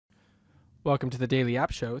Welcome to the Daily App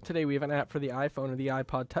Show. Today we have an app for the iPhone or the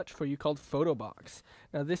iPod Touch for you called Photobox.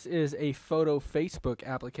 Now this is a photo Facebook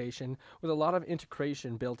application with a lot of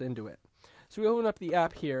integration built into it. So we open up the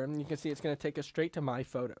app here and you can see it's going to take us straight to My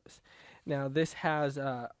Photos. Now this has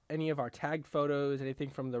any of our tagged photos, anything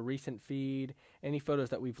from the recent feed, any photos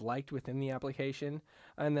that we've liked within the application,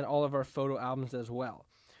 and then all of our photo albums as well.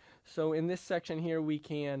 So in this section here, we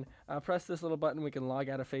can press this little button. We can log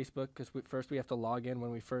out of Facebook because first we have to log in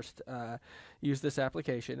when we first use this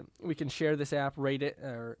application. We can share this app, rate it,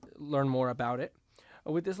 or learn more about it.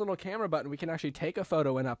 With this little camera button, we can actually take a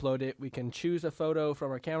photo and upload it. We can choose a photo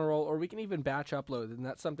from our camera roll, or we can even batch upload, and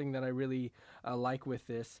that's something that I really like with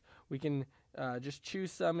this. We can just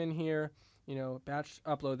choose some in here, batch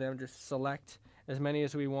upload them, just select as many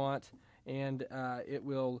as we want, and it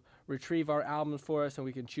will retrieve our albums for us, and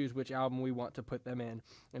we can choose which album we want to put them in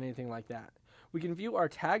and anything like that. We can view our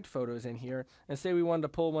tagged photos in here, and say we wanted to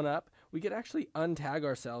pull one up, we could actually untag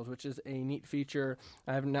ourselves, which is a neat feature.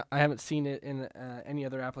 I haven't seen it in any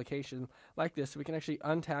other application like this. So we can actually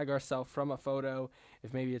untag ourselves from a photo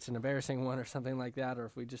if maybe it's an embarrassing one or something like that, or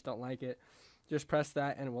if we just don't like it. Just press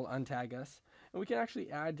that and it will untag us. And we can actually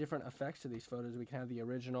add different effects to these photos. We can have the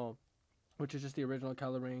original, which is just the original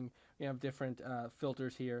coloring. We have different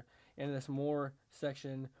filters here. And in this more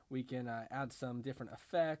section, we can add some different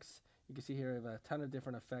effects. You can see here we have a ton of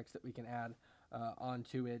different effects that we can add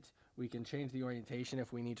onto it. We can change the orientation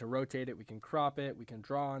if we need to rotate it. We can crop it. We can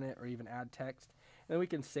draw on it or even add text. And then we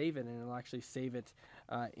can save it, and it'll actually save it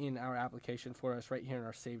in our application for us right here in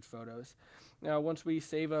our saved photos. Now, once we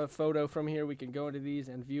save a photo from here, we can go into these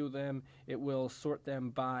and view them. It will sort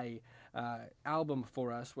them by album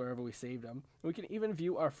for us wherever we saved them. We can even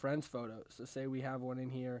view our friends' photos. So say we have one in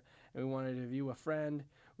here and we wanted to view a friend.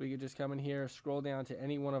 We could just come in here, scroll down to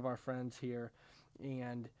any one of our friends here,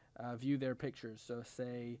 and view their pictures. So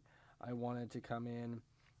say I wanted to come in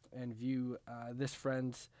and view this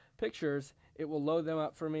friend's pictures. It will load them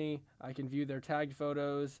up for me. I can view their tagged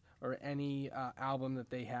photos or any album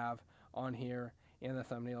that they have on here, and the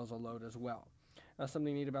thumbnails will load as well. Now,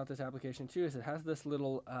 something neat about this application too is it has this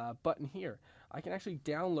little button here. I can actually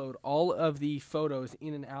download all of the photos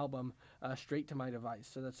in an album straight to my device,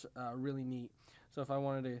 so that's really neat. So if I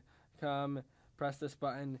wanted to come press this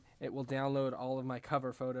button, it will download all of my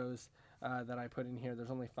cover photos that I put in here.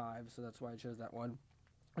 There's only 5, so that's why I chose that one.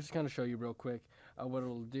 I'll just kind of show you real quick what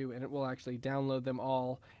it'll do, and it will actually download them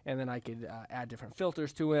all, and then I could add different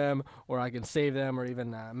filters to them, or I can save them, or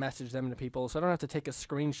even message them to people, so I don't have to take a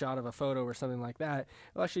screenshot of a photo or something like that.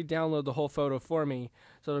 It'll actually download the whole photo for me,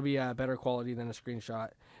 so it'll be better quality than a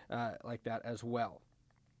screenshot like that as well.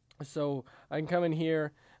 So I can come in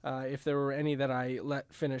here. If there were any that I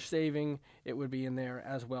let finish saving, it would be in there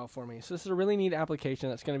as well for me. So this is a really neat application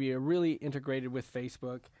that's going to be really integrated with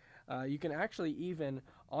Facebook. You can actually even,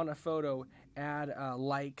 on a photo, add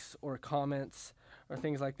likes or comments or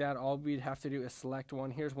things like that. All we'd have to do is select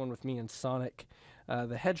one. Here's one with me and Sonic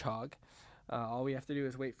the Hedgehog. All we have to do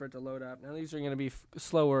is wait for it to load up. Now these are going to be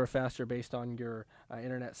slower or faster based on your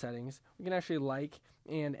internet settings. We can actually like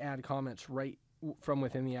and add comments right from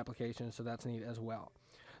within the application, so that's neat as well.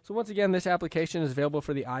 So once again, this application is available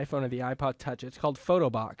for the iPhone or the iPod Touch. It's called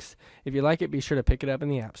Photobox. If you like it, be sure to pick it up in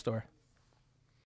the App Store.